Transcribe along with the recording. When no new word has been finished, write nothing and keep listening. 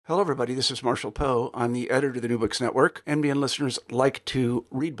Hello, everybody. This is Marshall Poe. I'm the editor of the New Books Network. NBN listeners like to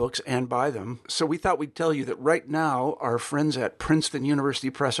read books and buy them. So we thought we'd tell you that right now, our friends at Princeton University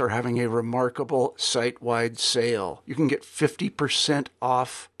Press are having a remarkable site-wide sale. You can get 50%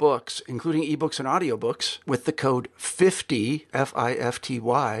 off books, including ebooks and audiobooks, with the code 50,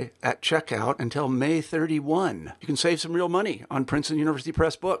 F-I-F-T-Y, at checkout until May 31. You can save some real money on Princeton University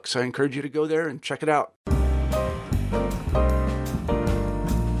Press books. I encourage you to go there and check it out.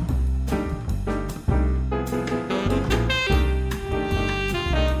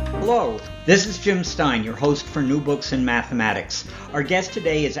 Hello, this is Jim Stein, your host for New Books in Mathematics. Our guest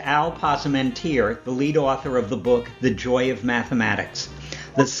today is Al Pasamentier, the lead author of the book The Joy of Mathematics.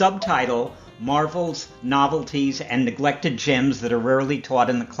 The subtitle, Marvels, Novelties, and Neglected Gems That Are Rarely Taught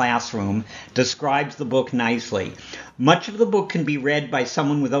in the Classroom, describes the book nicely. Much of the book can be read by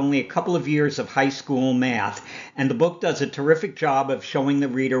someone with only a couple of years of high school math, and the book does a terrific job of showing the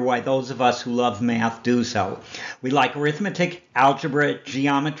reader why those of us who love math do so. We like arithmetic, algebra,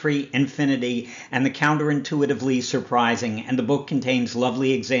 geometry, infinity, and the counterintuitively surprising, and the book contains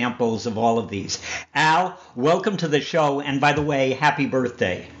lovely examples of all of these. Al, welcome to the show, and by the way, happy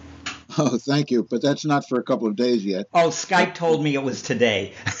birthday. Oh, thank you, but that's not for a couple of days yet. Oh, Skype told me it was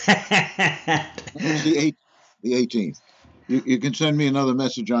today. It's the 18th. You can send me another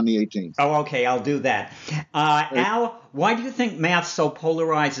message on the 18th. Oh, okay, I'll do that. Al, why do you think math so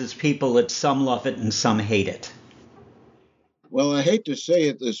polarizes people that some love it and some hate it? Well, I hate to say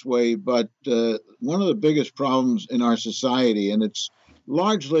it this way, but one of the biggest problems in our society, and it's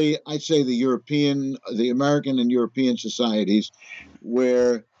largely, I'd say, the American and European societies,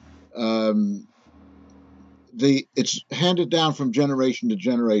 where it's handed down from generation to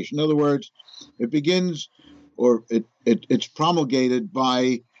generation. In other words, it begins, or it's promulgated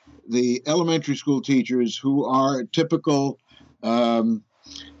by the elementary school teachers who are typical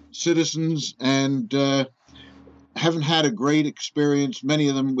citizens and haven't had a great experience, many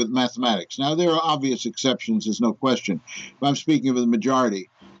of them, with mathematics. Now, there are obvious exceptions, there's no question, but I'm speaking of the majority.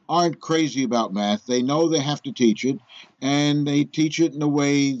 Aren't crazy about math. They know they have to teach it, and they teach it in a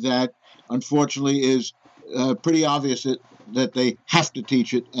way that, unfortunately, is pretty obvious that they have to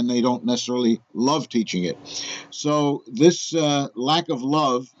teach it, and they don't necessarily love teaching it. So this lack of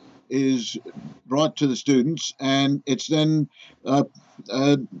love is brought to the students, and it's then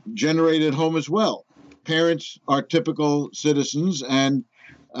generated at home as well. Parents are typical citizens, and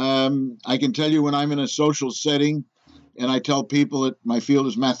I can tell you when I'm in a social setting, and I tell people that my field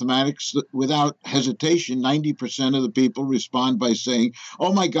is mathematics, without hesitation, 90% of the people respond by saying,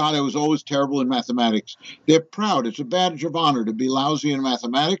 oh my God, I was always terrible in mathematics. They're proud. It's a badge of honor to be lousy in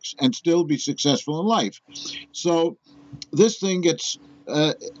mathematics and still be successful in life. So this thing gets,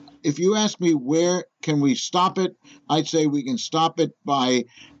 if you ask me where can we stop it, I'd say we can stop it by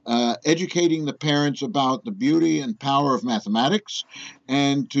educating the parents about the beauty and power of mathematics,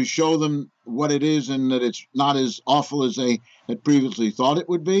 and to show them what it is and that it's not as awful as they had previously thought it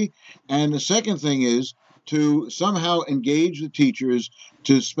would be. And the second thing is to somehow engage the teachers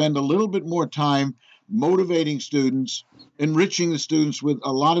to spend a little bit more time motivating students, enriching the students with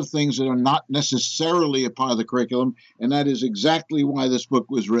a lot of things that are not necessarily a part of the curriculum, and that is exactly why this book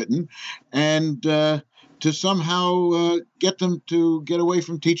was written, and to somehow get them to get away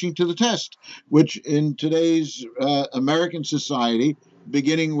from teaching to the test, which in today's American society,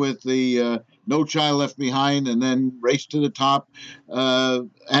 beginning with the No Child Left Behind and then Race to the Top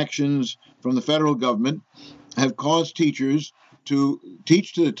actions from the federal government, have caused teachers to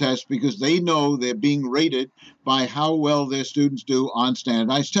teach to the test because they know they're being rated by how well their students do on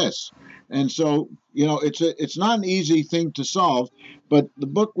standardized tests. And so, you know, it's not an easy thing to solve, but the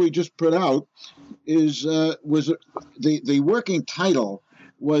book we just put out was the working title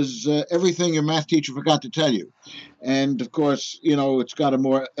was Everything Your Math Teacher Forgot to Tell You. And of course, you know, it's got a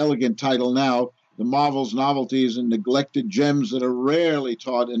more elegant title now, The Marvels, Novelties, and Neglected Gems That Are Rarely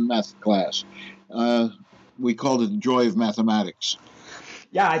Taught in Math Class. We called it The Joy of Mathematics.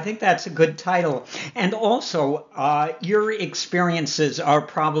 Yeah, I think that's a good title. And also, your experiences are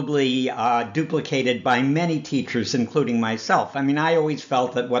probably duplicated by many teachers, including myself. I mean, I always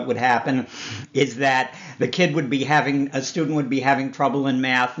felt that what would happen is that a student would be having trouble in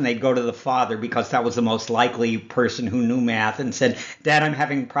math, and they'd go to the father because that was the most likely person who knew math, and said, Dad, I'm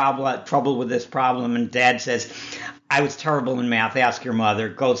having trouble with this problem. And Dad says, I was terrible in math, ask your mother.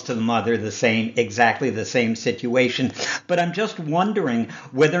 Goes to the mother, exactly the same situation. But I'm just wondering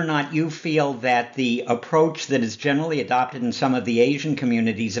whether or not you feel that the approach that is generally adopted in some of the Asian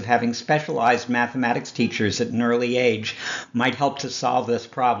communities of having specialized mathematics teachers at an early age might help to solve this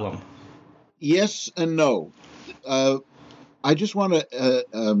problem. Yes and no. I just want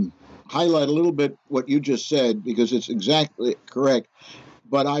to highlight a little bit what you just said because it's exactly correct,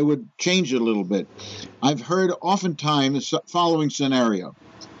 but I would change it a little bit. I've heard oftentimes the following scenario.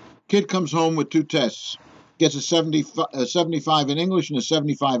 Kid comes home with two tests, gets a 75 in English and a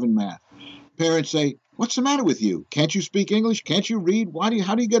 75 in math. Parents say, "What's the matter with you? Can't you speak English? Can't you read?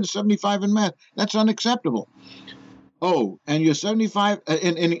 How do you get a 75 in math? That's unacceptable." Oh, and your 75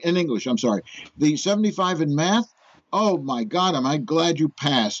 in English, I'm sorry. The 75 in math? Oh my God, am I glad you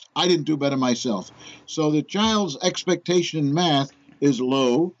passed. I didn't do better myself. So the child's expectation in math is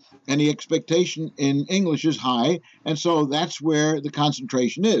low and the expectation in English is high, and so that's where the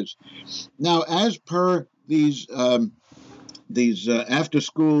concentration is. Now, as per these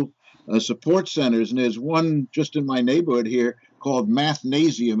after-school support centers, and there's one just in my neighborhood here called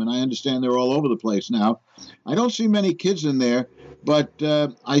Mathnasium, and I understand they're all over the place now. I don't see many kids in there, but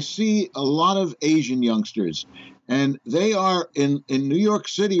I see a lot of Asian youngsters, and they are in New York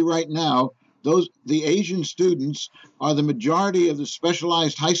City right now. The Asian students are the majority of the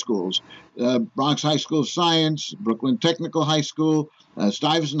specialized high schools, Bronx High School of Science, Brooklyn Technical High School,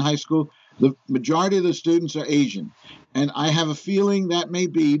 Stuyvesant High School. The majority of the students are Asian. And I have a feeling that may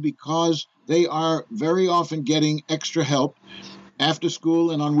be because they are very often getting extra help after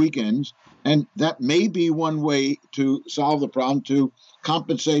school and on weekends. And that may be one way to solve the problem, to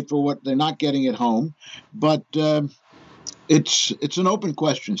compensate for what they're not getting at home. But it's an open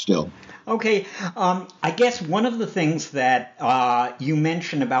question still. Okay, I guess one of the things that you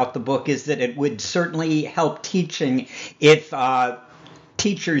mentioned about the book is that it would certainly help teaching if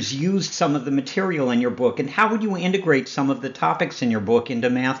teachers used some of the material in your book. And how would you integrate some of the topics in your book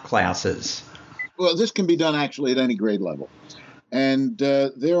into math classes? Well, this can be done actually at any grade level. And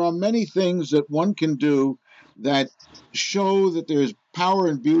there are many things that one can do that show that there's power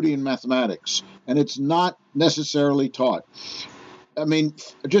and beauty in mathematics, and it's not necessarily taught. I mean,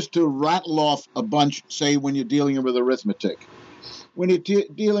 just to rattle off a bunch, say, when you're dealing with arithmetic. When you're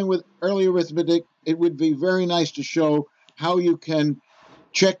dealing with early arithmetic, it would be very nice to show how you can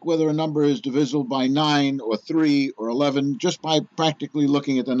check whether a number is divisible by 9 or 3 or 11 just by practically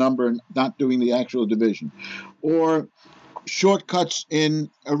looking at the number and not doing the actual division. Or shortcuts in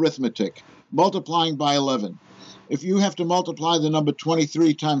arithmetic, multiplying by 11. If you have to multiply the number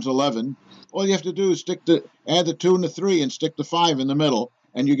 23 times 11, all you have to do is add the 2 and the 3 and stick the 5 in the middle,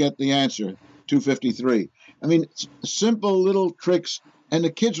 and you get the answer, 253. I mean, simple little tricks, and the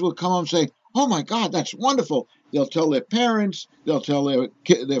kids will come home and say, "Oh my God, that's wonderful." They'll tell their parents, they'll tell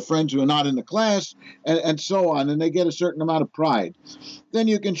their friends who are not in the class, and so on, and they get a certain amount of pride. Then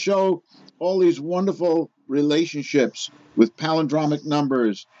you can show all these wonderful relationships with palindromic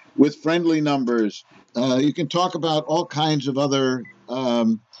numbers, with friendly numbers. You can talk about all kinds of other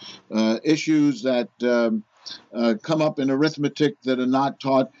issues that come up in arithmetic that are not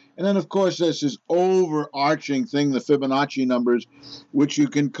taught. And then, of course, there's this overarching thing, the Fibonacci numbers, which you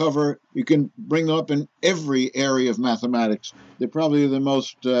can cover. You can bring them up in every area of mathematics. They're probably the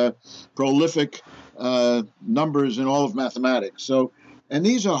most prolific numbers in all of mathematics. So, and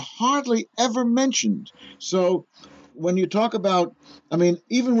these are hardly ever mentioned. So when you talk about, I mean,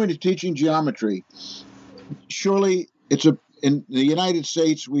 even when you're teaching geometry, surely in the United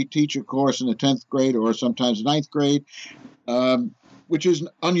States, we teach a course in the 10th grade or sometimes 9th grade, which is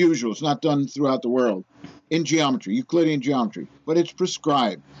unusual. It's not done throughout the world in geometry, Euclidean geometry, but it's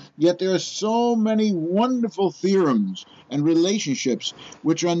prescribed. Yet there are so many wonderful theorems and relationships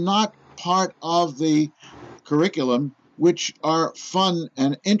which are not part of the curriculum, which are fun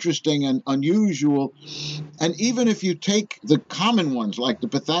and interesting and unusual. And even if you take the common ones, like the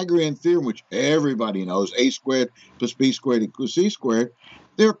Pythagorean theorem, which everybody knows, a squared plus b squared equals c squared,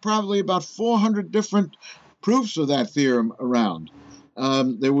 there are probably about 400 different proofs of that theorem around.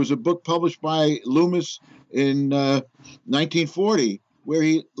 There was a book published by Loomis in 1940 where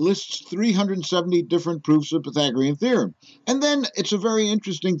he lists 370 different proofs of the Pythagorean theorem. And then it's a very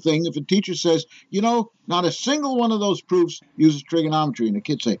interesting thing if a teacher says, you know, not a single one of those proofs uses trigonometry. And the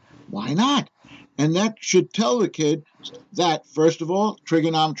kids say, why not? And that should tell the kid that, first of all,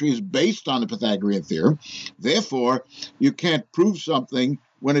 trigonometry is based on the Pythagorean theorem. Therefore, you can't prove something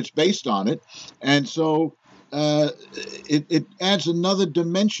when it's based on it. And so it adds another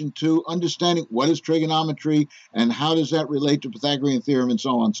dimension to understanding what is trigonometry and how does that relate to Pythagorean theorem and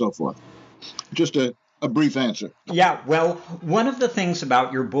so on and so forth. Just a brief answer. Yeah, well, one of the things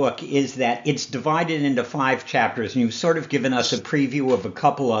about your book is that it's divided into 5 chapters, and you've sort of given us a preview of a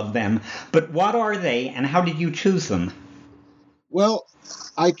couple of them. But what are they, and how did you choose them? Well,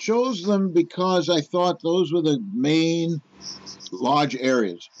 I chose them because I thought those were the main large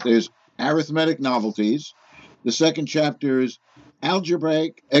areas. There's arithmetic novelties, The second chapter is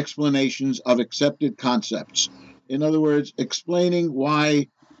algebraic explanations of accepted concepts. In other words, explaining why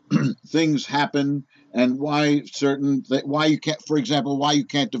things happen and why you can't, for example, why you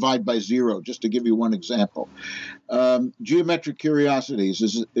can't divide by zero, just to give you one example. Geometric curiosities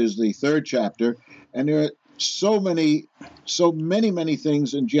is the third chapter, and there are so many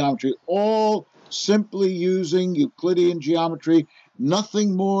things in geometry, all simply using Euclidean geometry,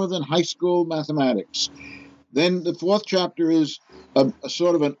 nothing more than high school mathematics. Then the fourth chapter is a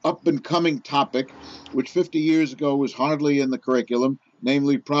sort of an up-and-coming topic, which 50 years ago was hardly in the curriculum,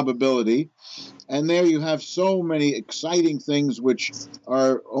 namely probability. And there you have so many exciting things which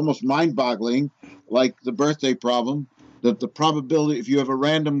are almost mind-boggling, like the birthday problem, that the probability, if you have a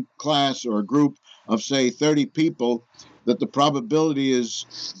random class or a group of, say, 30 people, that the probability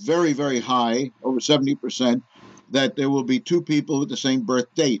is very, very high, over 70%, that there will be two people with the same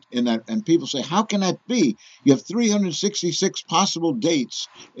birth date in that. And people say, how can that be? You have 366 possible dates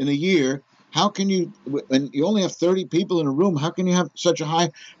in a year. How can you, and you only have 30 people in a room, how can you have such a high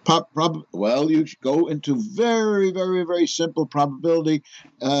well, you go into very, very, very simple probability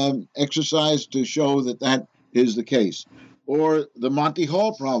exercise to show that that is the case. Or the Monty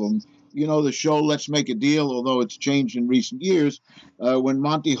Hall problem. You know, the show Let's Make a Deal, although it's changed in recent years, when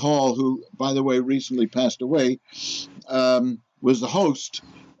Monty Hall, who, by the way, recently passed away, was the host,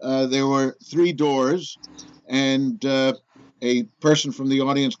 there were three doors, and a person from the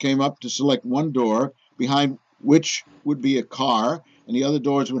audience came up to select one door, behind which would be a car, and the other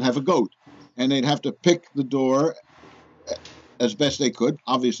doors would have a goat. And they'd have to pick the door as best they could,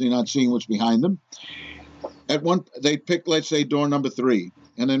 obviously not seeing what's behind them. They'd pick, let's say, door number 3.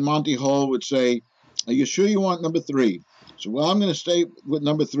 And then Monty Hall would say, are you sure you want number 3? So, well, I'm going to stay with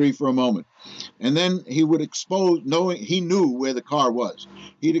number 3 for a moment. And then he would expose, knowing he knew where the car was,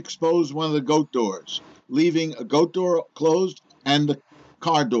 he'd expose one of the goat doors, leaving a goat door closed and the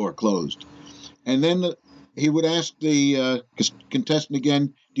car door closed. And then he would ask the contestant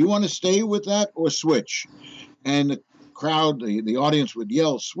again, do you want to stay with that or switch? And the crowd, the audience would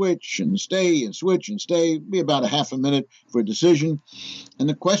yell, switch and stay and switch and stay. It'd be about a half a minute for a decision. And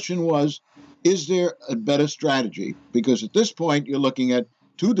the question was, is there a better strategy? Because at this point, you're looking at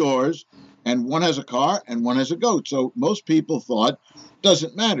two doors, and one has a car and one has a goat. So most people thought,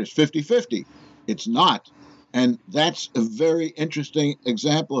 doesn't matter, it's 50-50. It's not. And that's a very interesting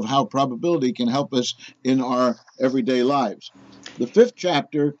example of how probability can help us in our everyday lives. The fifth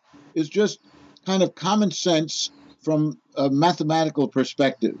chapter is just kind of common sense from a mathematical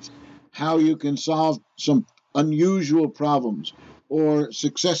perspective, how you can solve some unusual problems or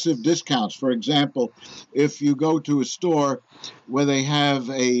successive discounts. For example, if you go to a store where they have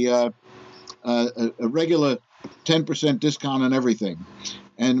a regular 10% discount on everything,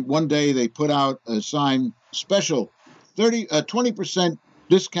 and one day they put out a sign, special 20%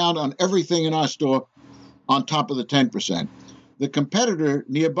 discount on everything in our store on top of the 10%. The competitor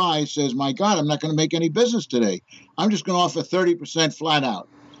nearby says, my God, I'm not going to make any business today. I'm just going to offer 30% flat out.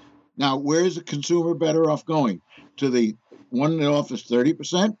 Now, where is the consumer better off going? To the one that offers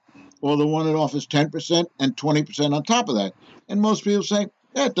 30% or the one that offers 10% and 20% on top of that? And most people say,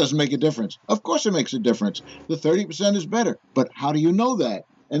 that doesn't make a difference. Of course it makes a difference. The 30% is better. But how do you know that?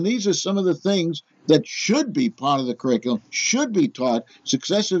 And these are some of the things that should be part of the curriculum, should be taught,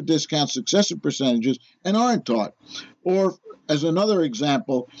 successive discounts, successive percentages, and aren't taught. Or, as another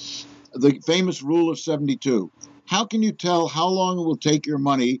example, the famous rule of 72. How can you tell how long it will take your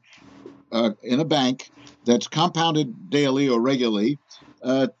money in a bank that's compounded daily or regularly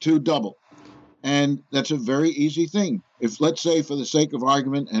to double? And that's a very easy thing. If, let's say, for the sake of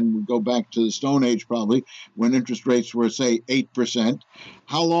argument, and we go back to the Stone Age probably, when interest rates were, say, 8%,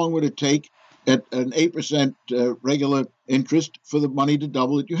 how long would it take at an 8% regular interest for the money to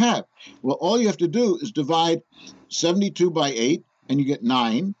double that you have? Well, all you have to do is divide 72 by 8, and you get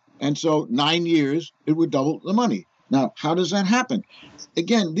 9. And so 9 years, it would double the money. Now, how does that happen?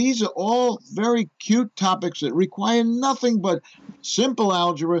 Again, these are all very cute topics that require nothing but simple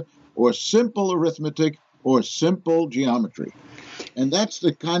algebra or simple arithmetic or simple geometry. And that's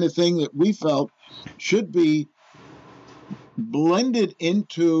the kind of thing that we felt should be blended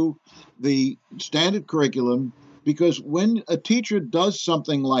into the standard curriculum, because when a teacher does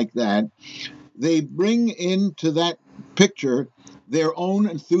something like that, they bring into that picture their own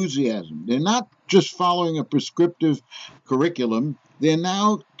enthusiasm. They're not just following a prescriptive curriculum. They're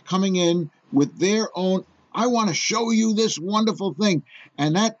now coming in with their own, I want to show you this wonderful thing.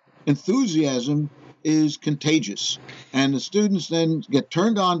 And that enthusiasm is contagious. And the students then get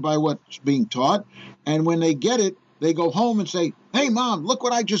turned on by what's being taught. And when they get it, they go home and say, Hey, Mom, look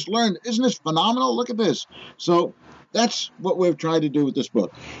what I just learned. Isn't this phenomenal? Look at this. So that's what we've tried to do with this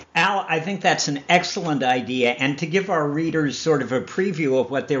book. Al, I think that's an excellent idea. And to give our readers sort of a preview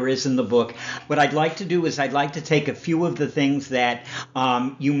of what there is in the book, what I'd like to do is I'd like to take a few of the things that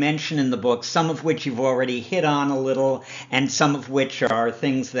you mention in the book, some of which you've already hit on a little, and some of which are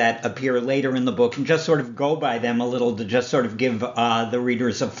things that appear later in the book, and just sort of go by them a little to just sort of give the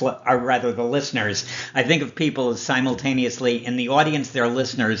readers, or rather the listeners. I think of people as simultaneously in the audience, they're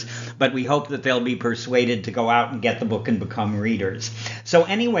listeners, but we hope that they'll be persuaded to go out and get the book and become readers. So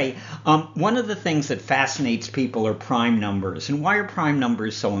anyway, one of the things that fascinates people are prime numbers. And why are prime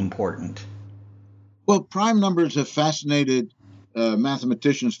numbers so important? Well, prime numbers have fascinated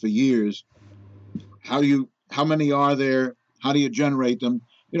mathematicians for years. How many are there? How do you generate them?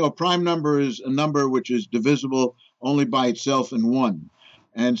 A prime number is a number which is divisible only by itself in one.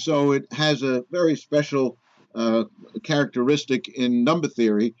 And so it has a very special characteristic in number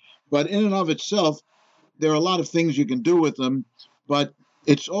theory. But in and of itself, there are a lot of things you can do with them, but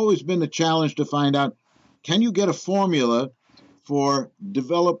it's always been a challenge to find out, can you get a formula for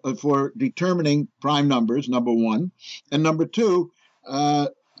determining prime numbers, number one, and number two,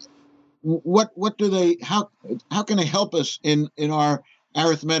 what do they, how can they help us in our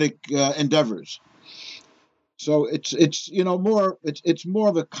arithmetic endeavors? So it's more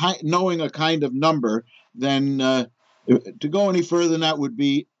of a knowing a kind of number than to go any further than that would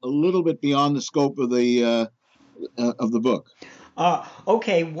be a little bit beyond the scope of the book.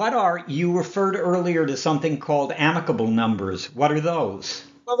 Okay, you referred earlier to something called amicable numbers. What are those?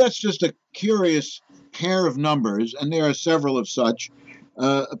 Well, that's just a curious pair of numbers, and there are several of such.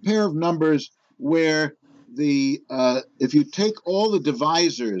 A pair of numbers where if you take all the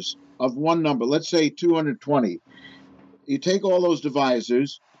divisors of one number, let's say 220, you take all those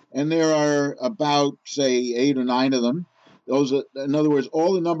divisors, and there are about, say, 8 or 9 of them. Those are, in other words,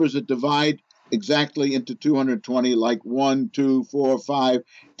 all the numbers that divide exactly into 220, like 1, 2, 4, 5,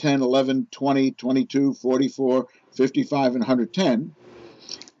 10, 11, 20, 22, 44, 55, and 110,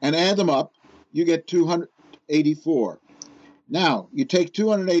 and add them up, you get 284. Now, you take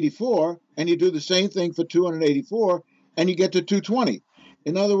 284, and you do the same thing for 284, and you get to 220.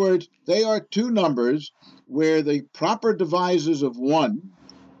 In other words, they are two numbers where the proper divisors of 1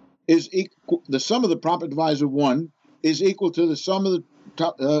 is equal, the sum of the proper divisor of 1 is equal to the sum of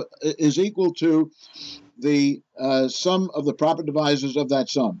the sum of the proper divisors of that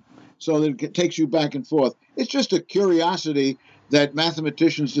sum. So that it takes you back and forth. It's just a curiosity that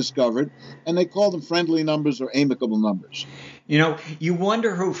mathematicians discovered, and they call them friendly numbers or amicable numbers. You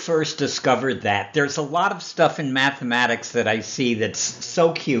wonder who first discovered that. There's a lot of stuff in mathematics that I see that's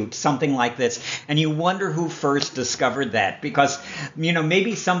so cute, something like this, and you wonder who first discovered that, because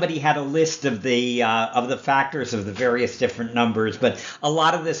maybe somebody had a list of the factors of the various different numbers, but a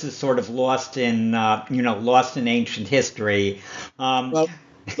lot of this is sort of lost in ancient history. Well,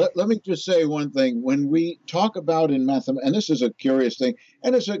 let me just say one thing. When we talk about in mathematics, and this is a curious thing,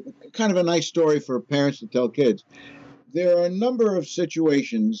 and it's a kind of a nice story for parents to tell kids, there are a number of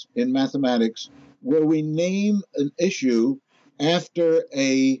situations in mathematics where we name an issue after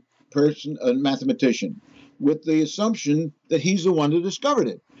a mathematician, with the assumption that he's the one who discovered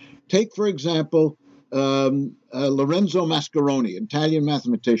it. Take, for example, Lorenzo Mascheroni, an Italian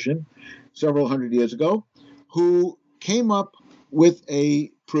mathematician several hundred years ago, who came up with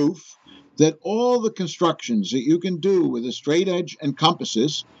a proof that all the constructions that you can do with a straight edge and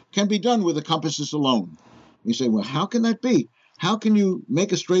compasses can be done with the compasses alone. You say, well, how can that be? How can you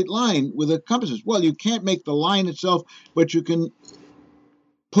make a straight line with the compasses? Well, you can't make the line itself, but you can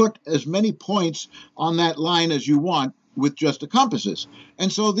put as many points on that line as you want with just the compasses.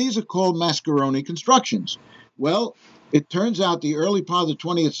 And so these are called Mascheroni constructions. Well, it turns out the early part of the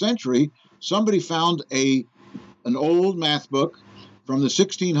 20th century, somebody found an old math book from the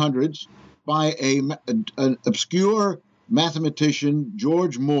 1600s by an obscure mathematician,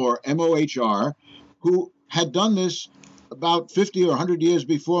 George Mohr, M-O-H-R, who had done this about 50 or 100 years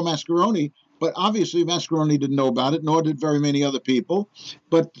before Mascheroni, but obviously Mascheroni didn't know about it, nor did very many other people.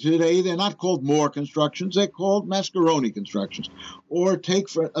 But today they're not called Mohr constructions, they're called Mascheroni constructions. Or take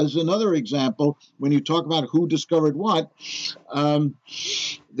as another example, when you talk about who discovered what,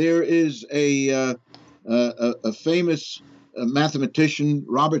 there is a famous mathematician,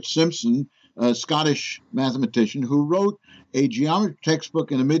 Robert Simpson, a Scottish mathematician, who wrote a geometry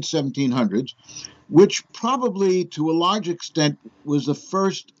textbook in the mid-1700s, which probably to a large extent was the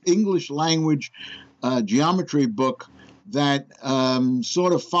first English language geometry book that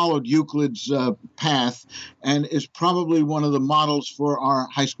sort of followed Euclid's path and is probably one of the models for our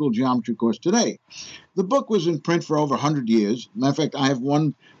high school geometry course today. The book was in print for over 100 years. Matter of fact, I have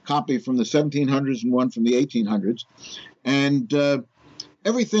one copy from the 1700s and one from the 1800s. And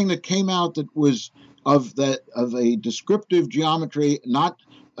everything that came out that was of a descriptive geometry, not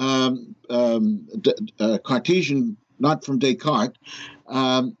Cartesian, not from Descartes,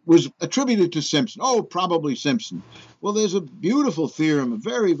 was attributed to Simpson. Oh, probably Simpson. Well, there's a beautiful theorem, a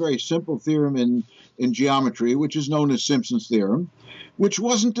very, very simple theorem in geometry, which is known as Simpson's theorem, which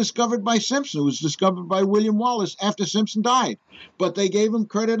wasn't discovered by Simpson. It was discovered by William Wallace after Simpson died, but they gave him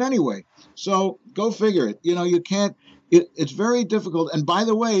credit anyway. So go figure it. You can't. It's very difficult. And by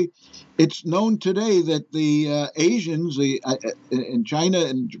the way, it's known today that the Asians in China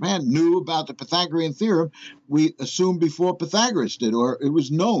and Japan knew about the Pythagorean theorem. We assumed before Pythagoras did, or it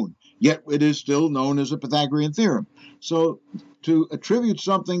was known. Yet it is still known as a Pythagorean theorem. So to attribute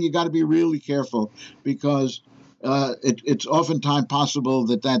something, you got to be really careful, because it's oftentimes possible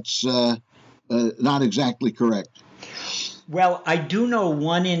that that's not exactly correct. Well, I do know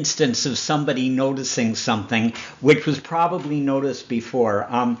one instance of somebody noticing something, which was probably noticed before.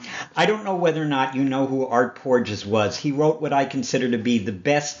 I don't know whether or not you know who Art Porges was. He wrote what I consider to be the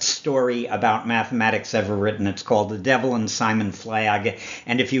best story about mathematics ever written. It's called The Devil and Simon Flagg,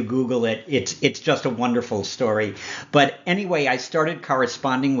 and if you Google it, it's just a wonderful story. But anyway, I started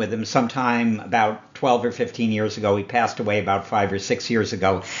corresponding with him sometime about 12 or 15 years ago. He passed away about 5 or 6 years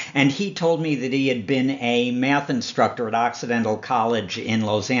ago. And he told me that he had been a math instructor at Occidental College in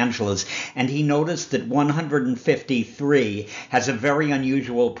Los Angeles, and he noticed that 153 has a very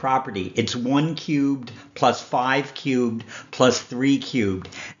unusual property. It's 1 cubed plus 5 cubed plus 3 cubed.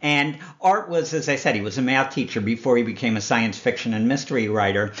 And Art was, as I said, he was a math teacher before he became a science fiction and mystery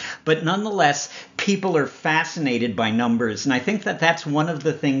writer. But nonetheless, people are fascinated by numbers, and I think that that's one of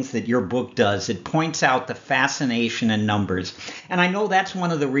the things that your book does. It points out the fascination in numbers. And I know that's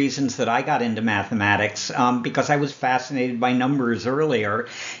one of the reasons that I got into mathematics, because I was fascinated by numbers earlier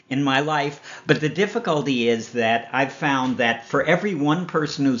in my life. But the difficulty is that I've found that for every one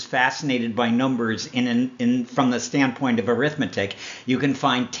person who's fascinated by numbers from the standpoint of arithmetic, you can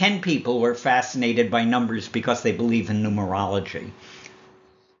find 10 people who are fascinated by numbers because they believe in numerology.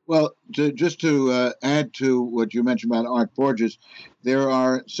 Well, just to add to what you mentioned about Art Porges, there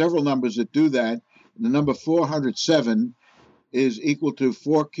are several numbers that do that. The number 407 is equal to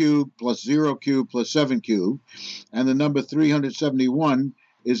 4 cubed plus 0 cubed plus 7 cubed, and the number 371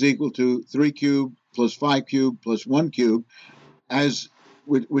 is equal to 3 cubed plus 5 cubed plus 1 cubed,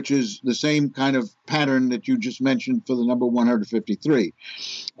 which is the same kind of pattern that you just mentioned for the number 153.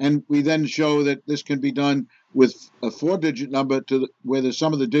 And we then show that this can be done with a 4-digit number where the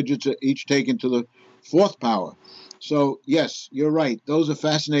sum of the digits are each taken to the 4th power. So yes, you're right. Those are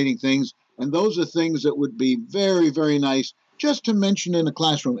fascinating things. And those are things that would be very, very nice just to mention in a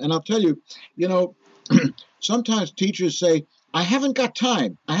classroom. And I'll tell you, sometimes teachers say, I haven't got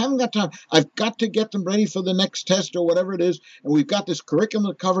time. I've got to get them ready for the next test or whatever it is. And we've got this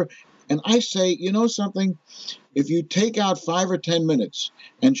curriculum to cover. And I say, you know something? If you take out 5 or 10 minutes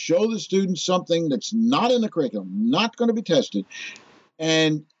and show the students something that's not in the curriculum, not going to be tested,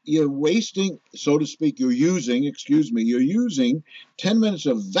 and you're wasting, so to speak, you're using 10 minutes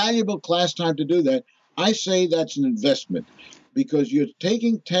of valuable class time to do that, I say that's an investment, because you're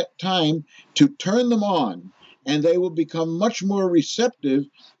taking time to turn them on, and they will become much more receptive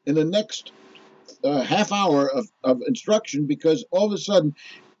in the next half hour of instruction, because all of a sudden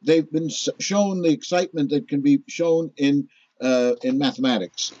they've been shown the excitement that can be shown in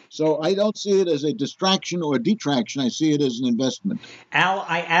mathematics. So I don't see it as a distraction or a detraction. I see it as an investment. Al,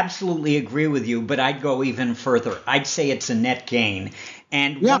 I absolutely agree with you, but I'd go even further. I'd say it's a net gain.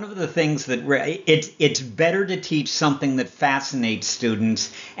 And one of the things that it's better to teach something that fascinates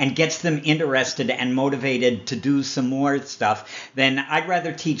students and gets them interested and motivated to do some more stuff, then I'd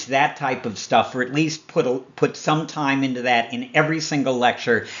rather teach that type of stuff, or at least put some time into that in every single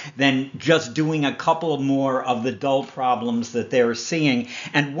lecture, than just doing a couple more of the dull problems that they're seeing.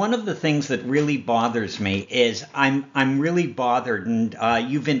 And one of the things that really bothers me is I'm really bothered, and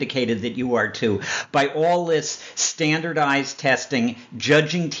you've indicated that you are too, by all this standardized testing,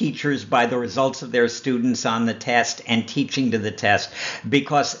 judging teachers by the results of their students on the test and teaching to the test,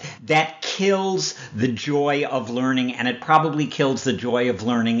 because that kills the joy of learning, and it probably kills the joy of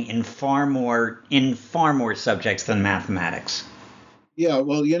learning in far more subjects than mathematics. Yeah,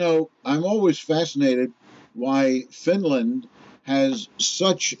 well, I'm always fascinated why Finland has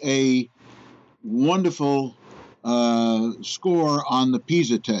such a wonderful score on the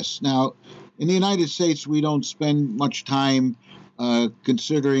PISA test. Now, in the United States, we don't spend much time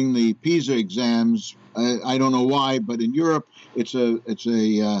considering the PISA exams. I don't know why, but in Europe, it's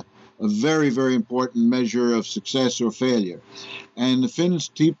a a very, very important measure of success or failure. And the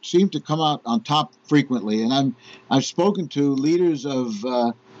Finns seem to come out on top frequently. And I've spoken to leaders of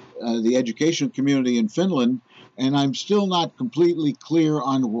the educational community in Finland, and I'm still not completely clear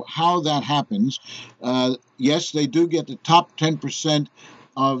on how that happens. Yes, they do get the top 10%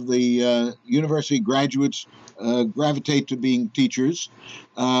 of the university graduates gravitate to being teachers.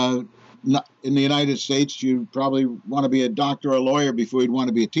 In the United States, you probably want to be a doctor or a lawyer before you'd want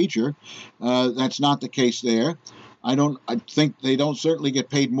to be a teacher. That's not the case there. I think they don't certainly get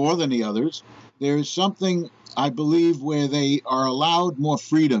paid more than the others. There is something, I believe, where they are allowed more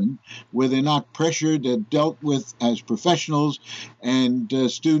freedom, where they're not pressured, they're dealt with as professionals, and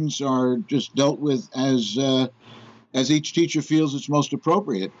students are just dealt with as each teacher feels it's most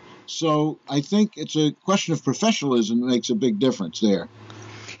appropriate. So I think it's a question of professionalism that makes a big difference there.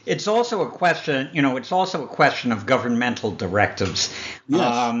 It's also a question, of governmental directives.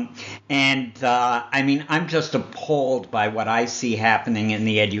 Yes. I mean, I'm just appalled by what I see happening in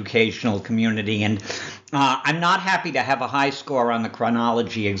the educational community. And I'm not happy to have a high score on the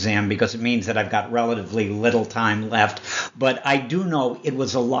chronology exam because it means that I've got relatively little time left. But I do know it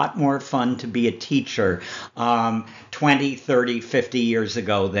was a lot more fun to be a teacher 20, 30, 50 years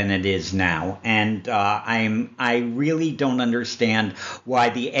ago than it is now. And I really don't understand why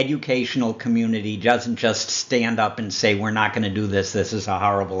the educational community doesn't just stand up and say, we're not going to do this. This is a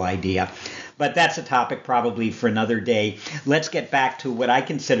horrible idea. But that's a topic probably for another day. Let's get back to what I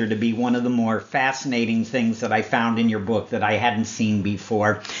consider to be one of the more fascinating things that I found in your book that I hadn't seen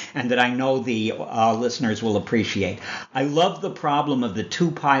before and that I know the listeners will appreciate. I love the problem of the two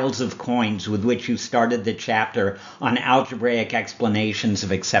piles of coins with which you started the chapter on algebraic explanations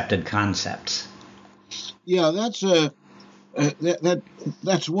of accepted concepts. Yeah, that's one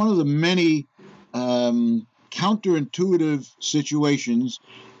of the many counterintuitive situations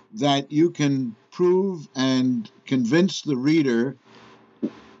that you can prove and convince the reader,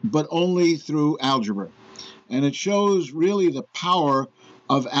 but only through algebra. And it shows really the power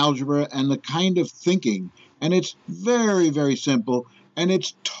of algebra and the kind of thinking. And it's very, very simple, and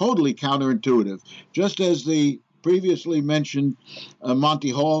it's totally counterintuitive. Just as the previously mentioned Monty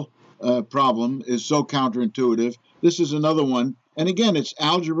Hall problem is so counterintuitive, this is another one. And again, it's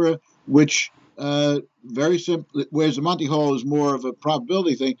algebra, which very simple, whereas the Monty Hall is more of a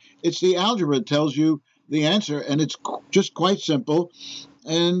probability thing. It's the algebra that tells you the answer, and it's just quite simple.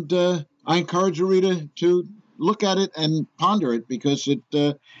 And I encourage the reader to look at it and ponder it, because it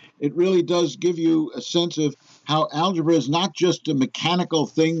really does give you a sense of how algebra is not just a mechanical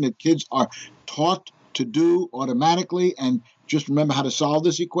thing that kids are taught to do automatically and just remember how to solve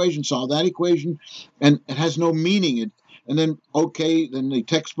this equation, solve that equation, and it has no meaning. And then the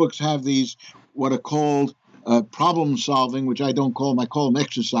textbooks have these what are called problem solving, which I don't call them, I call them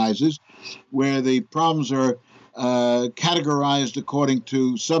exercises, where the problems are categorized according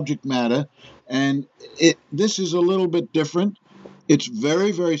to subject matter. And this is a little bit different. It's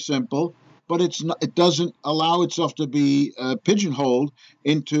very, very simple, but it doesn't allow itself to be pigeonholed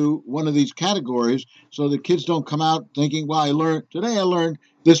into one of these categories, so the kids don't come out thinking, well, I learned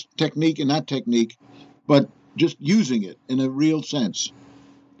this technique and that technique, but just using it in a real sense.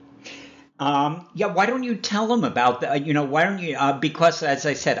 Why don't you tell them about that? Why don't you, because as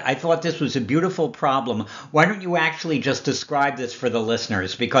I said, I thought this was a beautiful problem. Why don't you actually just describe this for the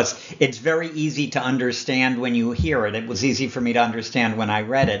listeners? Because it's very easy to understand when you hear it. It was easy for me to understand when I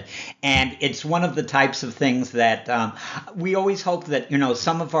read it. And it's one of the types of things that we always hope that,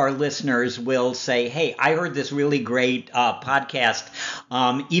 some of our listeners will say, hey, I heard this really great podcast.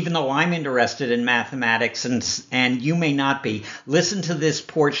 Even though I'm interested in mathematics and you may not be, listen to this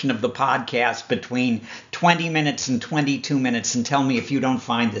portion of the podcast between 20 minutes and 22 minutes and tell me if you don't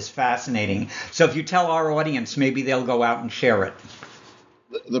find this fascinating. So if you tell our audience, maybe they'll go out and share it.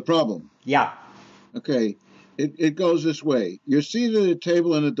 The problem? Yeah. Okay. It goes this way. You're seated at a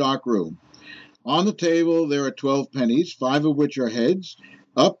table in a dark room. On the table, there are 12 pennies, 5 of which are heads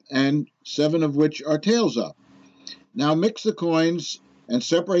up and 7 of which are tails up. Now mix the coins and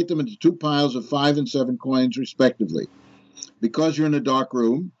separate them into 2 piles of 5 and 7 coins, respectively. Because you're in a dark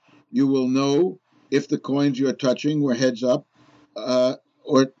room, you will know if the coins you're touching were heads up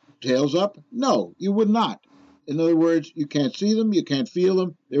or tails up. No, you would not. In other words, you can't see them, you can't feel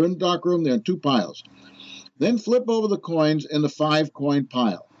them. They're in a dark room, they're in 2 piles. Then flip over the coins in the 5-coin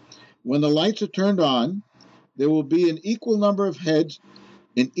pile. When the lights are turned on, there will be an equal number of heads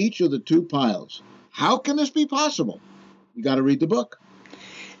in each of the 2 piles. How can this be possible? You got to read the book.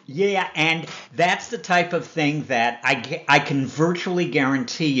 Yeah, and that's the type of thing that I can virtually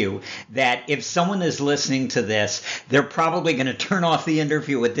guarantee you that if someone is listening to this, they're probably going to turn off the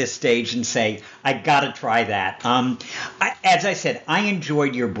interview at this stage and say, I got to try that. As I said, I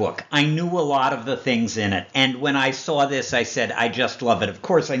enjoyed your book. I knew a lot of the things in it. And when I saw this, I said, I just love it. Of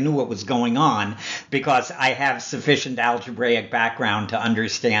course, I knew what was going on because I have sufficient algebraic background to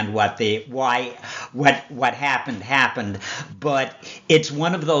understand what happened. But it's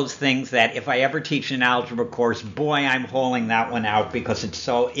one of those things that if I ever teach an algebra course, boy, I'm hauling that one out because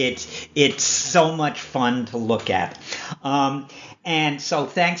it's so much fun to look at. And so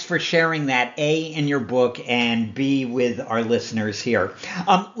thanks for sharing that, A, in your book, and B, with our listeners here.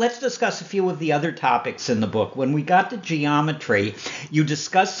 Let's discuss a few of the other topics in the book. When we got to geometry, you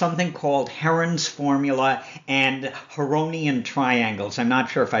discussed something called Heron's formula and Huronian triangles. I'm not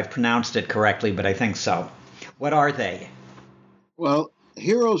sure if I've pronounced it correctly, but I think so. What are they? Well,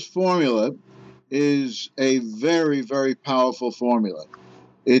 Hero's formula is a very, very powerful formula.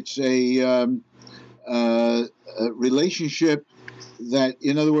 It's a relationship that,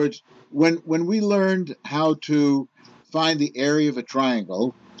 in other words, when we learned how to find the area of a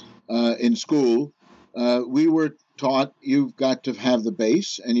triangle in school, we were taught you've got to have the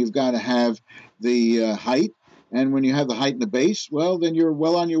base and you've got to have the height. And when you have the height and the base, well, then you're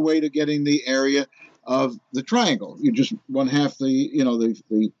well on your way to getting the area of the triangle. You just one half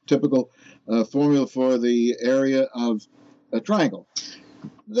the typical formula for the area of a triangle.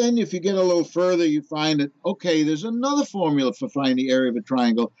 Then if you get a little further, you find that, okay, there's another formula for finding the area of a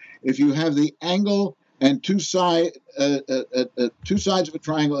triangle. If you have the angle and two sides of a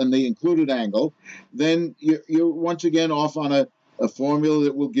triangle and the included angle, then you're once again off on a formula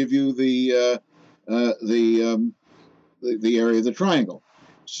that will give you the area of the triangle.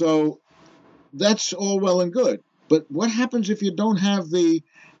 So that's all well and good. But what happens if you don't have the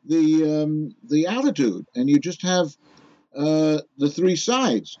altitude and you just have the three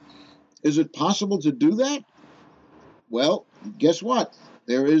sides? Is it possible to do that? Well, guess what?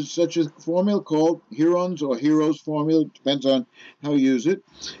 There is such a formula called Heron's or Hero's formula. It depends on how you use it.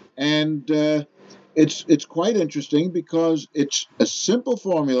 And it's quite interesting because it's a simple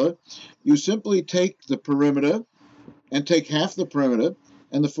formula. You simply take the perimeter and take half the perimeter,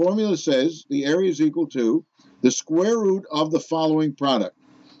 and the formula says the area is equal to the square root of the following product.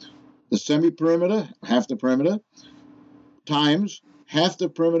 The semi-perimeter, half the perimeter, times half the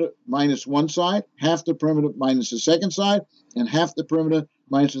perimeter minus one side, half the perimeter minus the second side, and half the perimeter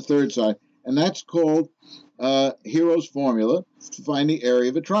minus the third side. And that's called Hero's formula to find the area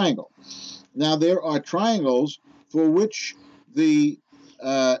of a triangle. Now, there are triangles for which the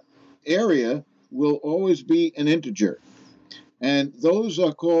area will always be an integer. And those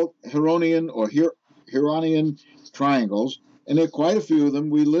are called Huronian or Huronian triangles. And there are quite a few of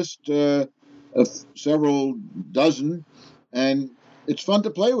them. We list several dozen, and it's fun to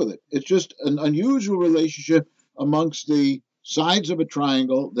play with it. It's just an unusual relationship amongst the sides of a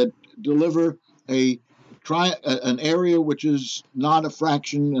triangle that deliver an area which is not a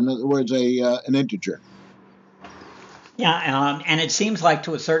fraction, in other words, an integer. Yeah, and it seems like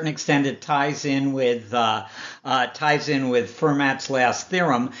to a certain extent it ties in with Fermat's last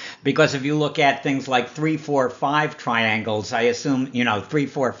theorem, because if you look at things like 3, 4, 5 triangles, I assume 3,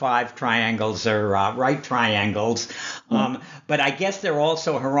 4, 5 triangles are right triangles, but I guess they're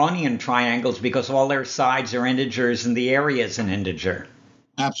also Huronian triangles because all their sides are integers and the area is an integer.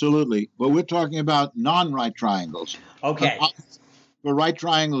 Absolutely, but we're talking about non-right triangles. Okay. For right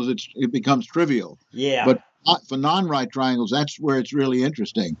triangles, it becomes trivial. Yeah. But for non-right triangles, that's where it's really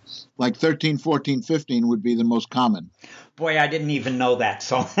interesting. Like 13, 14, 15 would be the most common. Boy, I didn't even know that.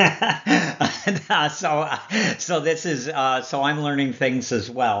 So, so I'm learning things as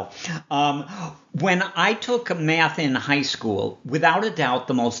well. When I took math in high school, without a doubt,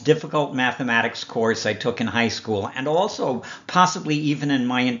 the most difficult mathematics course I took in high school, and also possibly even in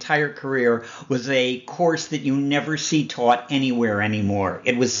my entire career, was a course that you never see taught anywhere anymore.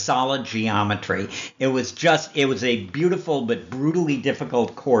 It was solid geometry. It was a beautiful but brutally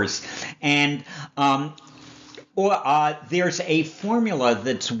difficult course. And there's a formula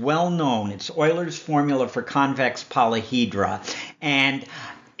that's well known. It's Euler's formula for convex polyhedra. And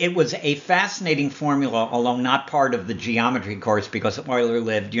it was a fascinating formula, although not part of the geometry course because Euler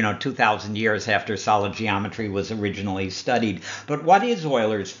lived, 2,000 years after solid geometry was originally studied. But what is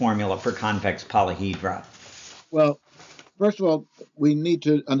Euler's formula for convex polyhedra? Well, first of all, we need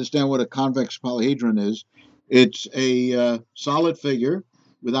to understand what a convex polyhedron is. It's a solid figure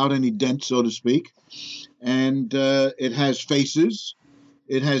without any dent, so to speak. And it has faces,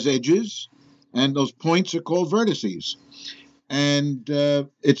 it has edges, and those points are called vertices. And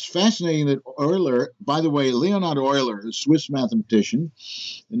it's fascinating that Euler, by the way, Leonhard Euler, a Swiss mathematician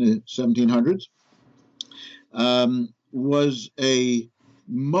in the 1700s, was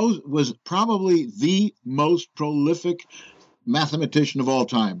probably the most prolific mathematician of all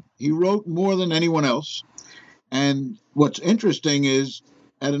time. He wrote more than anyone else. And what's interesting is,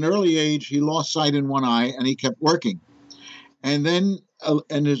 at an early age, he lost sight in one eye, and he kept working. And then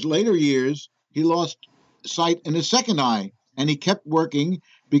in his later years, he lost sight in his second eye, and he kept working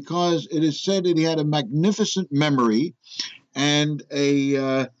because it is said that he had a magnificent memory and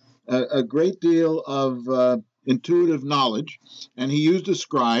a great deal of intuitive knowledge. And he used a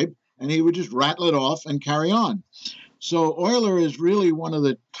scribe, and he would just rattle it off and carry on. So Euler is really one of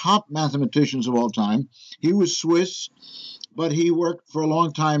the top mathematicians of all time. He was Swiss, but he worked for a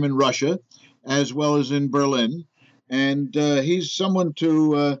long time in Russia, as well as in Berlin. And he's someone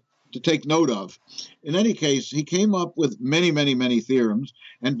to take note of. In any case, he came up with many, many, many theorems.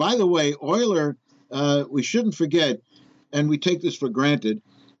 And by the way, Euler, we shouldn't forget, and we take this for granted,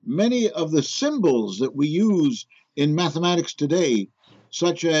 many of the symbols that we use in mathematics today,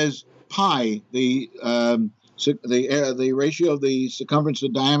 such as pi, the ratio of the circumference to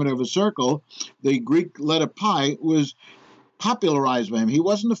diameter of a circle, the Greek letter pi was popularized by him. He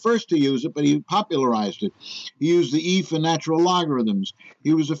wasn't the first to use it, but he popularized it. He used the E for natural logarithms.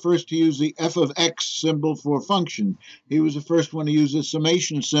 He was the first to use the f of x symbol for function. He was the first one to use the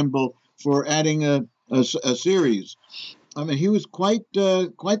summation symbol for adding a series. I mean, he was quite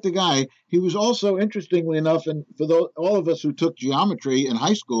the guy. He was also, interestingly enough, and for all of us who took geometry in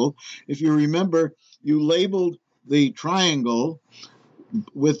high school, if you remember, you labeled the triangle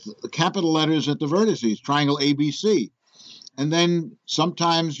with capital letters at the vertices, triangle ABC. And then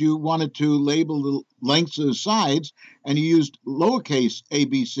sometimes you wanted to label the lengths of the sides, and you used lowercase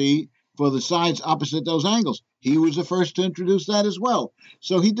ABC for the sides opposite those angles. He was the first to introduce that as well.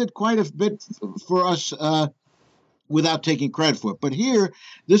 So he did quite a bit for us without taking credit for it. But here,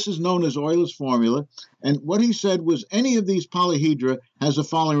 this is known as Euler's formula. And what he said was any of these polyhedra has the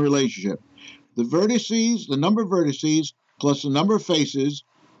following relationship. The vertices, the number of vertices, plus the number of faces,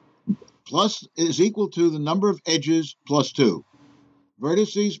 plus is equal to the number of edges plus 2.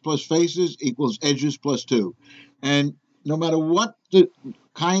 Vertices plus faces equals edges plus 2. And no matter what the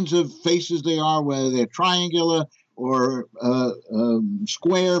kinds of faces they are, whether they're triangular or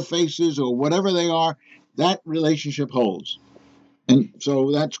square faces or whatever they are, that relationship holds. And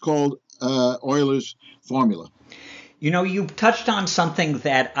so that's called Euler's formula. You know, you touched on something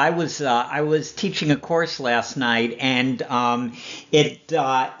that I was teaching a course last night, and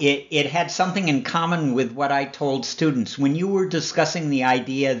it had something in common with what I told students. When you were discussing the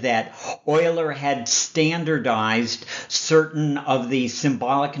idea that Euler had standardized certain of the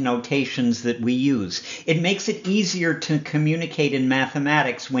symbolic notations that we use, it makes it easier to communicate in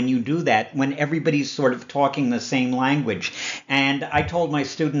mathematics when you do that, when everybody's sort of talking the same language. And I told my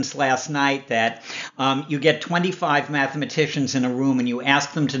students last night that you get 25 mathematicians in a room and you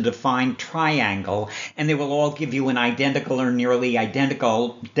ask them to define triangle, and they will all give you an identical or nearly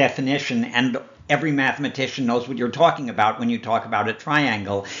identical definition, and every mathematician knows what you're talking about when you talk about a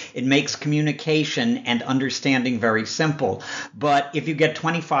triangle. It makes communication and understanding very simple. But if you get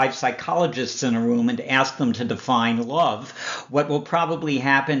 25 psychologists in a room and ask them to define love, what will probably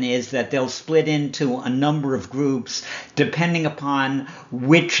happen is that they'll split into a number of groups depending upon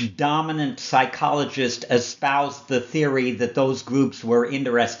which dominant psychologist espoused the theory that those groups were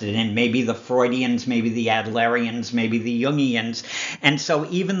interested in. Maybe the Freudians, maybe the Adlerians, maybe the Jungians. And so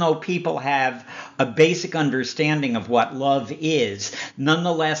even though people have a basic understanding of what love is,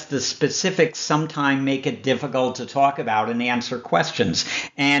 nonetheless, the specifics sometimes make it difficult to talk about and answer questions.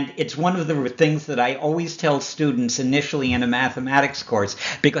 And it's one of the things that I always tell students initially in a mathematics course,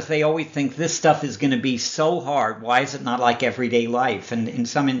 because they always think this stuff is going to be so hard. Why is it not like everyday life? And in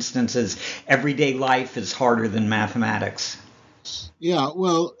some instances, everyday life is harder than mathematics. Yeah,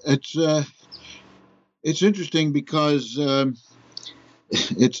 well, it's interesting because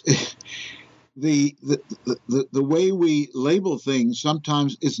the way we label things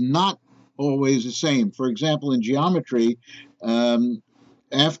sometimes is not always the same. For example, in geometry,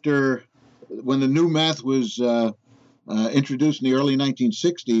 after when the new math was introduced in the early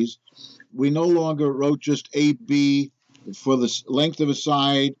 1960s, we no longer wrote just AB for the length of a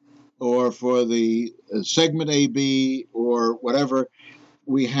side or for the segment AB or whatever.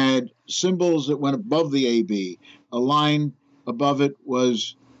 We had symbols that went above the AB. A line above it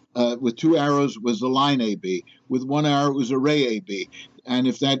was with two arrows was the line AB. With one arrow, it was array AB. And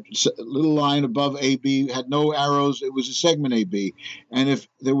if that little line above AB had no arrows, it was a segment AB. And if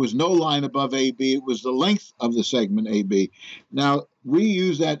there was no line above AB, it was the length of the segment AB. Now, we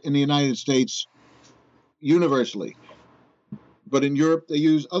use that in the United States universally, but in Europe they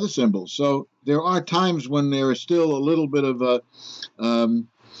use other symbols. So there are times when there is still a little bit of a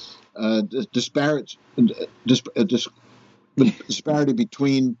disparity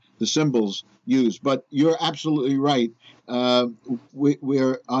between the symbols used. But you're absolutely right.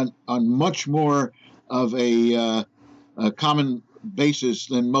 We're on much more of a common basis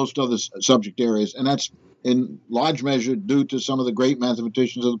than most other subject areas, and that's in large measure due to some of the great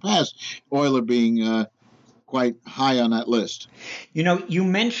mathematicians of the past, Euler being quite high on that list. You know, you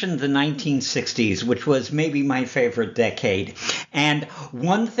mentioned the 1960s, which was maybe my favorite decade. And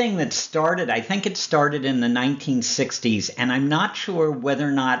one thing that started, I think it started in the 1960s, and I'm not sure whether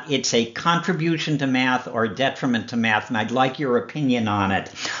or not it's a contribution to math or a detriment to math, and I'd like your opinion on it.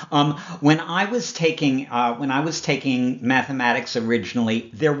 When I was taking mathematics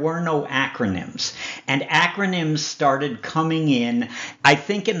originally, there were no acronyms, and acronyms started coming in, I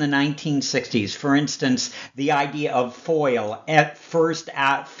think, in the 1960s. For instance, the idea of FOIL, first,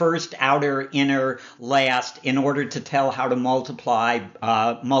 outer, inner, last, in order to tell how to multiply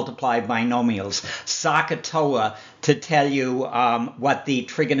binomials. SOHCAHTOA, to tell you what the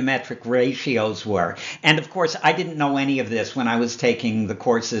trigonometric ratios were. And of course, I didn't know any of this when I was taking the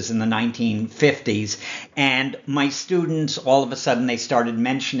courses in the 1950s. And my students, all of a sudden, they started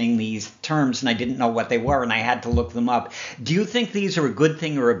mentioning these terms, and I didn't know what they were, and I had to look them up. Do you think these are a good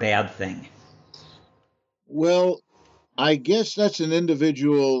thing or a bad thing? Well, I guess that's an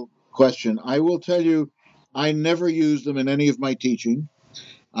individual question. I will tell you, I never used them in any of my teaching.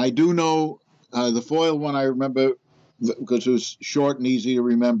 I do know the FOIL one I remember because it was short and easy to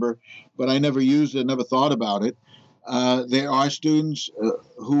remember, but I never used it, never thought about it. There are students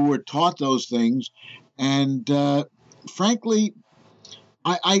who were taught those things, and frankly,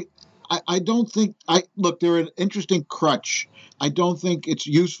 I don't think look, they're an interesting crutch. I don't think it's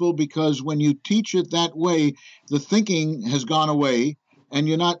useful because when you teach it that way, the thinking has gone away, and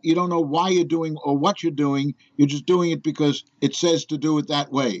you don't know why you're doing or what you're doing. You're just doing it because it says to do it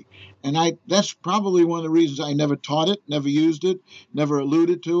that way. And that's probably one of the reasons I never taught it, never used it, never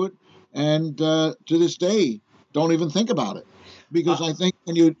alluded to it, and to this day don't even think about it. Because I think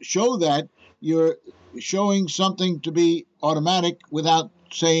when you show that, you're showing something to be automatic without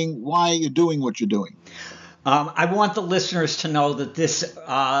saying why you're doing what you're doing. I want the listeners to know that this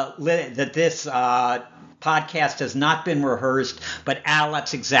podcast has not been rehearsed, but Al,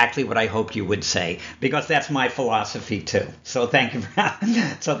 that's exactly what I hoped you would say, because that's my philosophy too. So thank you.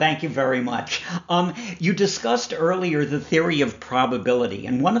 So thank you very much. You discussed earlier the theory of probability,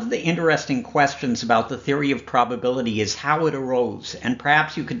 and one of the interesting questions about the theory of probability is how it arose, and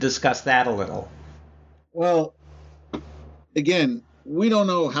perhaps you could discuss that a little. Well, again, we don't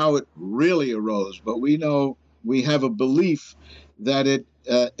know how it really arose, but we know we have a belief that it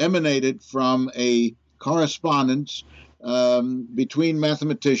emanated from a correspondence between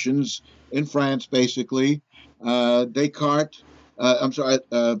mathematicians in France, basically, Pascal,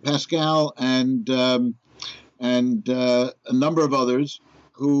 and a number of others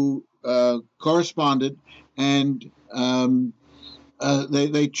who corresponded, and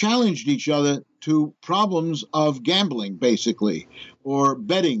they challenged each other to problems of gambling, basically, or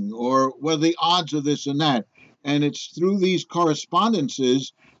betting, or what are the odds of this and that. And it's through these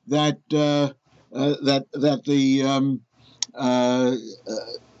correspondences that the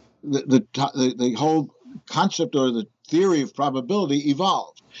whole concept or the theory of probability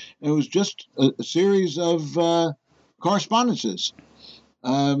evolved. And it was just a series of correspondences,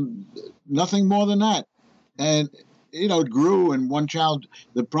 nothing more than that. And it grew, and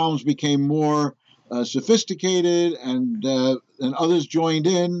the problems became more sophisticated, and others joined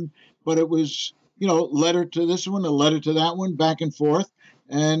in. But it was, letter to this one, a letter to that one, back and forth,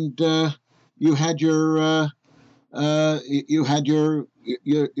 and you had your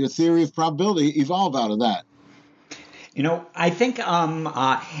theory of probability evolve out of that. I think, am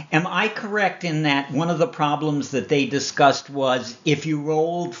I correct in that one of the problems that they discussed was if you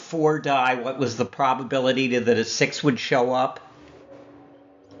rolled 4 die, what was the probability that a 6 would show up?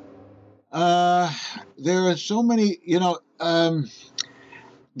 There are so many, it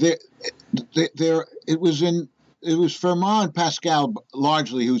was Fermat and Pascal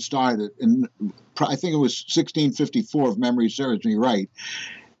largely who started, and I think it was 1654 if memory serves me right,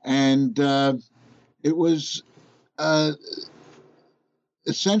 and it was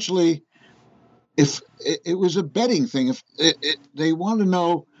essentially, if it was a betting thing, if they want to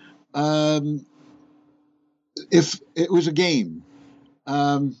know if it was a game,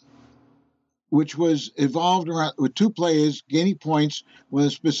 um, which was evolved around with two players gaining points with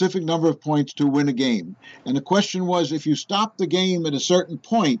a specific number of points to win a game. And the question was, if you stop the game at a certain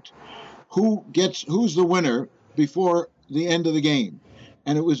point, who's the winner before the end of the game?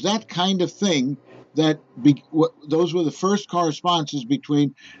 And it was that kind of thing that those were the first correspondences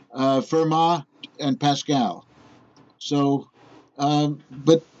between Fermat and Pascal. So,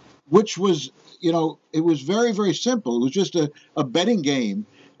 but which was, it was very, very simple. It was just a betting game.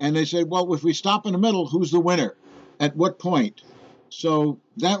 And they said, well, if we stop in the middle, who's the winner? At what point? So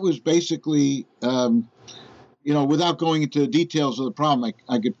that was basically, without going into the details of the problem,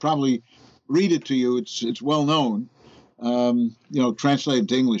 I could probably read it to you. It's well known, translated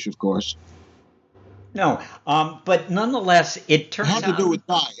to English, of course. No, but nonetheless, it turns out... It had to do with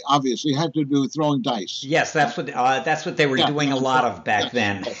die, obviously. It had to do with throwing dice. Yes, that's what they were doing a lot of back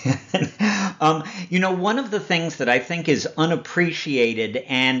then. One of the things that I think is unappreciated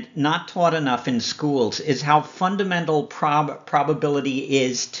and not taught enough in schools is how fundamental probability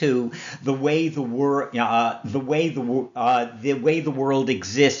is to the way the world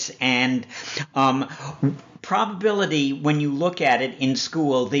exists, and probability, when you look at it in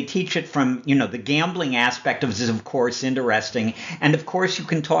school, they teach it from, the gambling aspect of it is, of course, interesting. And of course, you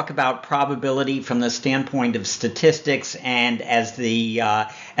can talk about probability from the standpoint of statistics and as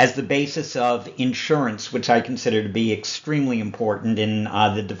the basis of insurance, which I consider to be extremely important in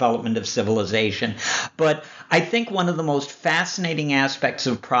the development of civilization. But I think one of the most fascinating aspects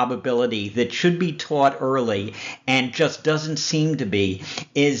of probability that should be taught early and just doesn't seem to be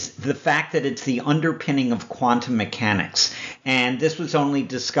is the fact that it's the underpinning of quantum mechanics. And this was only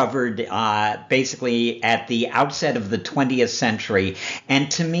discovered basically at the outset of the 20th century.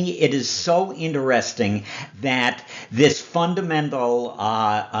 And to me, it is so interesting that this fundamental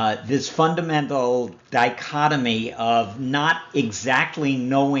dichotomy of not exactly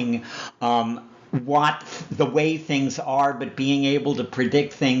knowing what the way things are, but being able to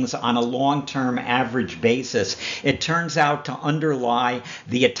predict things on a long-term average basis. It turns out to underlie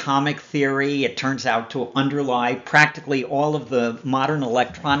the atomic theory. It turns out to underlie practically all of the modern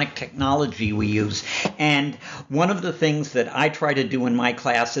electronic technology we use. And one of the things that I try to do in my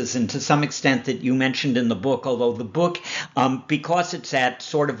classes, and to some extent that you mentioned in the book, although the book, because it's at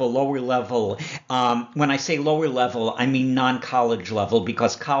sort of a lower level, when I say lower level, I mean non-college level,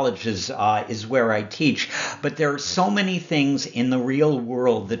 because college is where I teach, but there are so many things in the real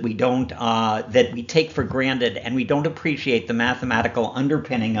world that we don't that we take for granted and we don't appreciate the mathematical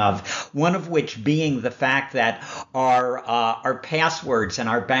underpinning of. One of which being the fact that our passwords and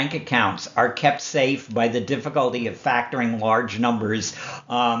our bank accounts are kept safe by the difficulty of factoring large numbers,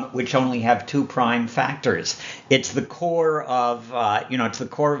 which only have two prime factors. It's the core of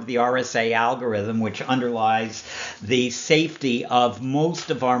the RSA algorithm, which underlies the safety of most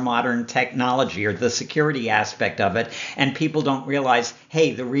of our modern technology, or the security aspect of it. And people don't realize,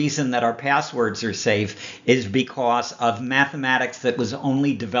 hey, the reason that our passwords are safe is because of mathematics that was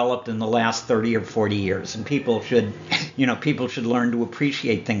only developed in the last 30 or 40 years. And people should learn to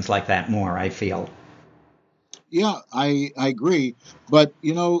appreciate things like that more, I feel. Yeah, I agree. But,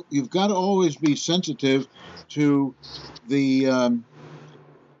 you've got to always be sensitive to the, I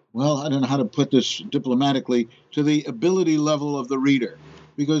don't know how to put this diplomatically, to the ability level of the reader.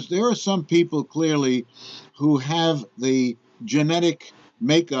 Because there are some people clearly who have the genetic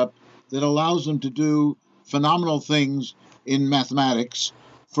makeup that allows them to do phenomenal things in mathematics.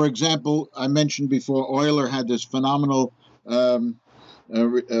 For example, I mentioned before, Euler had this phenomenal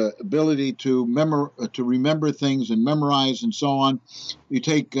ability to remember things and memorize and so on. You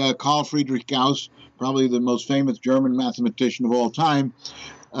take Carl Friedrich Gauss, probably the most famous German mathematician of all time.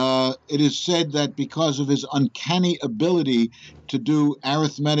 It is said that because of his uncanny ability to do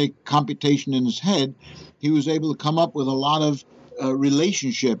arithmetic computation in his head, he was able to come up with a lot of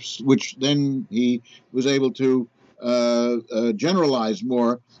relationships, which then he was able to generalize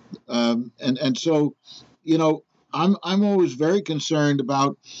more. And so, I'm always very concerned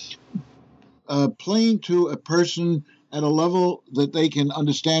about playing to a person at a level that they can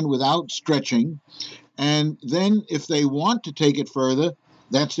understand without stretching. And then if they want to take it further,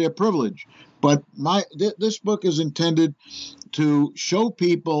 that's their privilege. But this book is intended to show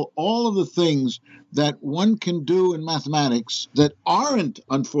people all of the things that one can do in mathematics that aren't,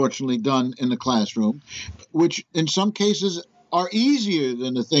 unfortunately, done in the classroom, which in some cases are easier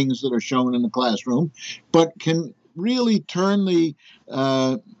than the things that are shown in the classroom, but can really turn the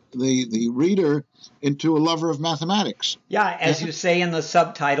reader into a lover of mathematics. Yeah, as you say in the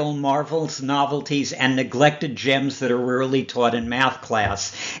subtitle, marvels, novelties, and neglected gems that are rarely taught in math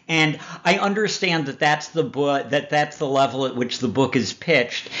class. And I understand that that's the book, that's the level at which the book is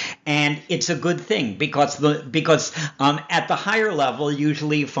pitched, and it's a good thing because at the higher level,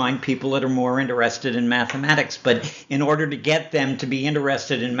 usually you find people that are more interested in mathematics. But in order to get them to be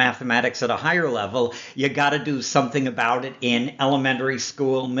interested in mathematics at a higher level, you got to do something about it in elementary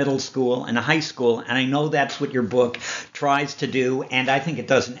school, middle school, and high school. And I know that's what your book tries to do, and I think it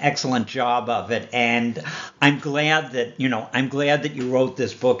does an excellent job of it. And I'm glad that you wrote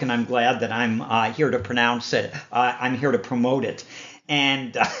this book, and I'm glad that I'm here to pronounce it. I'm here to promote it.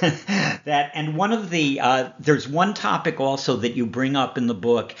 And one of the there's one topic also that you bring up in the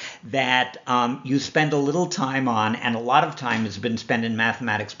book that you spend a little time on, and a lot of time has been spent in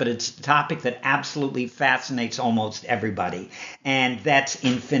mathematics, but it's a topic that absolutely fascinates almost everybody, and that's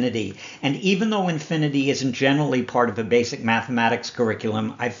infinity. And even though infinity isn't generally part of a basic mathematics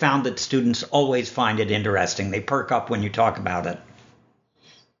curriculum, I found that students always find it interesting. They perk up when you talk about it.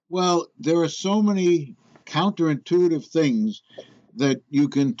 Well, there are so many counterintuitive things that you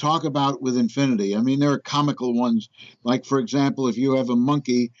can talk about with infinity. I mean, there are comical ones, like, for example, if you have a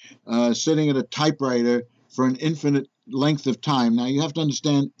monkey sitting at a typewriter for an infinite length of time. Now, you have to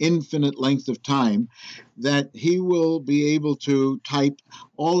understand infinite length of time, that he will be able to type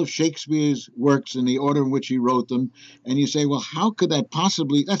all of Shakespeare's works in the order in which he wrote them. And you say, well, how could that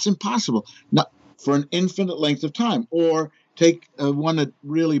possibly? That's impossible. Not for an infinite length of time. Or take one that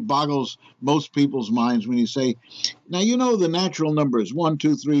really boggles most people's minds when you say, now, you know the natural numbers, 1,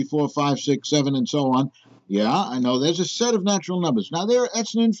 2, 3, 4, 5, 6, 7, and so on. Yeah, I know there's a set of natural numbers. Now,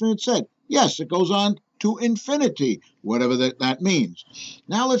 that's an infinite set. Yes, it goes on to infinity, whatever that means.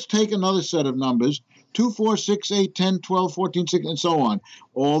 Now, let's take another set of numbers, 2, 4, 6, 8, 10, 12, 14, 16, and so on.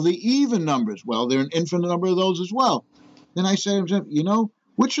 All the even numbers, well, there are an infinite number of those as well. Then I say to him, you know,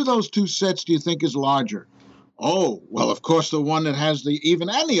 which of those two sets do you think is larger? Oh, well, of course, the one that has the even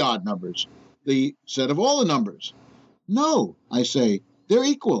and the odd numbers, the set of all the numbers. No, I say, they're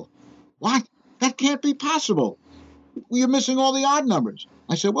equal. What? That can't be possible. You're missing all the odd numbers.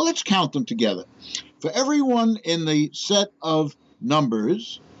 I said, well, let's count them together. For everyone in the set of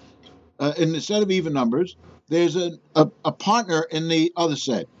numbers, in the set of even numbers, there's a partner in the other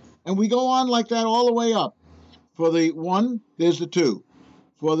set. And we go on like that all the way up. For the 1, there's the 2.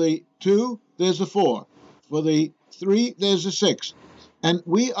 For the 2, there's the 4. For the 3, there's a 6. And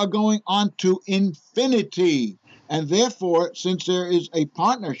we are going on to infinity. And therefore, since there is a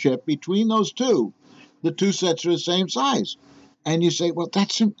partnership between those two, the two sets are the same size. And you say, well,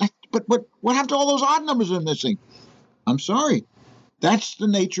 but what happened to all those odd numbers are missing? I'm sorry. That's the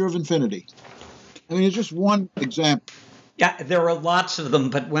nature of infinity. I mean, it's just one example. Yeah, there are lots of them,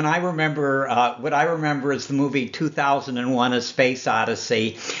 but when I remember, what I remember is the movie 2001: A Space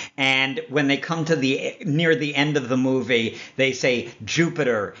Odyssey, and when they come to near the end of the movie, they say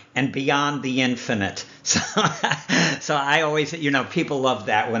Jupiter and beyond the infinite. So I always, people love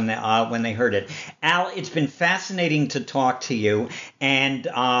that when they heard it. Al, it's been fascinating to talk to you, and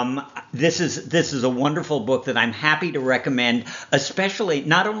this is a wonderful book that I'm happy to recommend, especially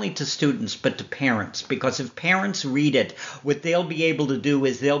not only to students but to parents, because if parents read it, what they'll be able to do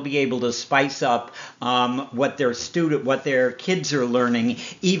is they'll be able to spice up what their kids are learning,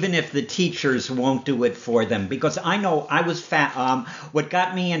 even if the teachers won't do it for them. Because I know I was what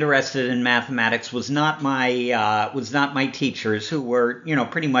got me interested in mathematics was not my teachers, who were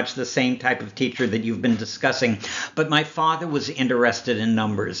pretty much the same type of teacher that you've been discussing, but my father was interested in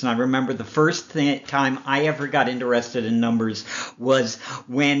numbers. And I remember the first time I ever got interested in numbers was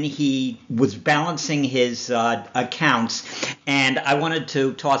when he was balancing his accounts, and I wanted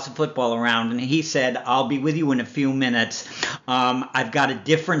to toss a football around, and he said, I'll be with you in a few minutes. I've got a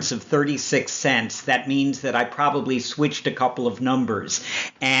difference of 36 cents. That means that I probably switched a couple of numbers.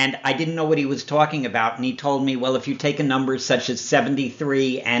 And I didn't know what he was talking about, and he told me, well, if you take a number such as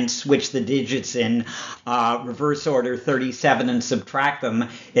 73 and switch the digits in reverse order 37 and subtract them,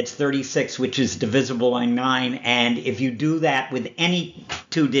 it's 36, which is divisible by 9. And if you do that with any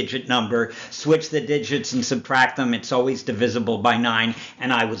two-digit number, switch the digits and subtract them, it's always divisible by 9,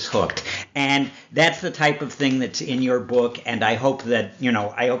 and I was hooked. And that's the type of thing that's in your book, and I hope that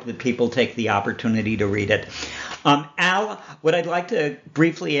people take the opportunity to read it. Al, what I'd like to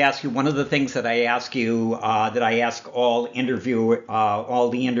briefly ask you, one of the things that I ask you, that I ask all the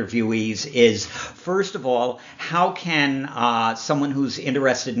interviewees is, first of all, how can someone who's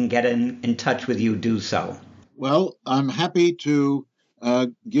interested in getting in touch with you do so? Well, I'm happy to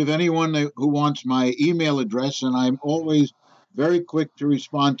give anyone who wants my email address, and I'm always very quick to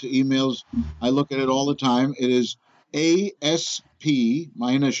respond to emails. I look at it all the time. It is ASP,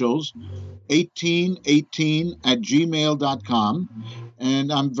 my initials, 1818@gmail.com.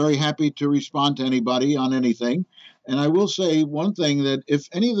 And I'm very happy to respond to anybody on anything. And I will say one thing, that if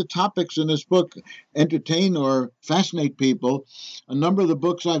any of the topics in this book entertain or fascinate people, a number of the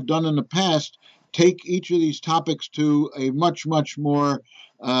books I've done in the past take each of these topics to a much more,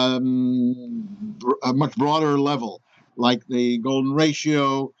 a much broader level, like the golden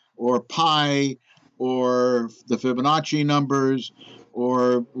ratio or pi or the Fibonacci numbers,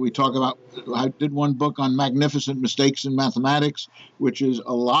 or we talk about, I did one book on magnificent mistakes in mathematics, which is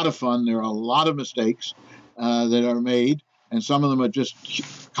a lot of fun. There are a lot of mistakes that are made, and some of them are just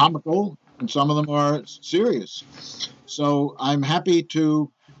comical, and some of them are serious. So I'm happy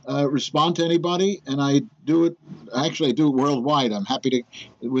to respond to anybody, and I do it worldwide. I'm happy to,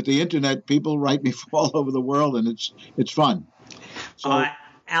 with the internet, people write me from all over the world, and it's fun. So,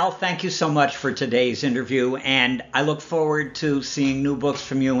 Al, thank you so much for today's interview, and I look forward to seeing new books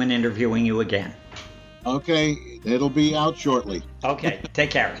from you and interviewing you again. Okay, it'll be out shortly. Okay,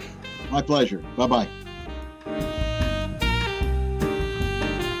 take care. My pleasure. Bye-bye.